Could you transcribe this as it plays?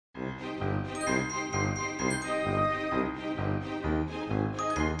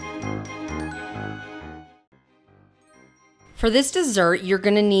For this dessert, you're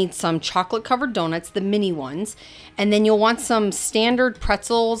gonna need some chocolate covered donuts, the mini ones, and then you'll want some standard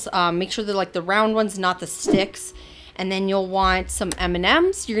pretzels. Make sure they're like the round ones, not the sticks. And then you'll want some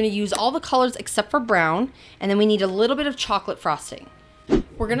M&Ms. You're gonna use all the colors except for brown. And then we need a little bit of chocolate frosting.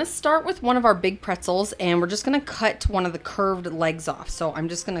 We're gonna start with one of our big pretzels and we're just gonna cut one of the curved legs off. So I'm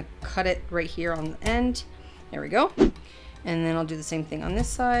just gonna cut it right here on the end. There we go. And then I'll do the same thing on this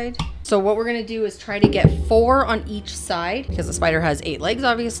side. So what we're gonna do is try to get 4 on each side because the spider has 8 legs,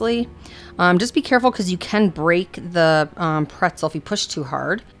 obviously. Just be careful because you can break the pretzel if you push too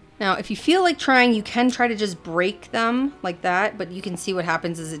hard. Now, if you feel like trying, you can try to just break them like that, but you can see what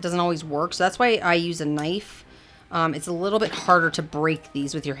happens is it doesn't always work. So that's why I use a knife. It's a little bit harder to break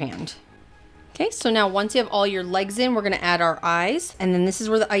these with your hand. Okay, so now once you have all your legs in, we're gonna add our eyes. And then this is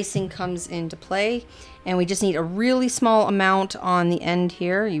where the icing comes into play. And we just need a really small amount on the end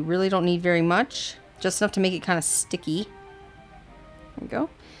here. You really don't need very much, just enough to make it kind of sticky. There we go.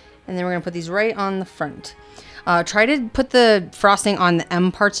 And then we're gonna put these right on the front. Try to put the frosting on the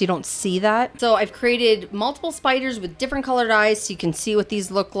M part so you don't see that. So I've created multiple spiders with different colored eyes so you can see what these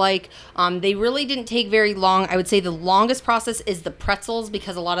look like. They really didn't take very long. I would say the longest process is the pretzels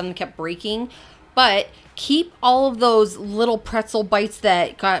because a lot of them kept breaking. But keep all of those little pretzel bites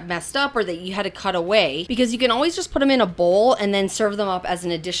that got messed up or that you had to cut away because you can always just put them in a bowl and then serve them up as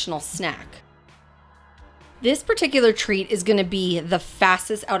an additional snack. This particular treat is gonna be the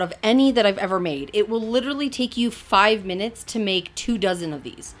fastest out of any that I've ever made. It will literally take you 5 minutes to make 2 dozen of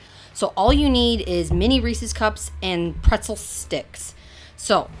these. So all you need is mini Reese's cups and pretzel sticks.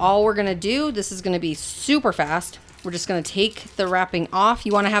 So all we're gonna do, this is gonna be super fast. We're just gonna take the wrapping off.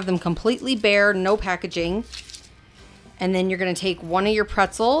 You wanna have them completely bare, no packaging. And then you're gonna take one of your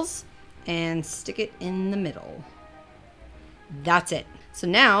pretzels and stick it in the middle. That's it. So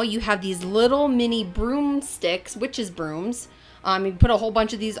now you have these little mini broomsticks, witch's brooms. You put a whole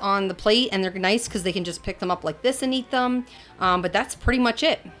bunch of these on the plate and they're nice because they can just pick them up like this and eat them. But that's pretty much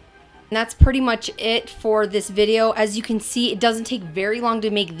it. And that's pretty much it for this video. As you can see, it doesn't take very long to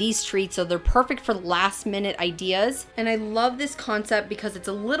make these treats, so they're perfect for last minute ideas. And I love this concept because it's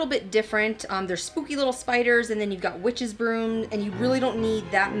a little bit different. There's spooky little spiders and then you've got witch's broom and you really don't need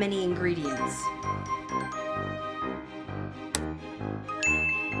that many ingredients.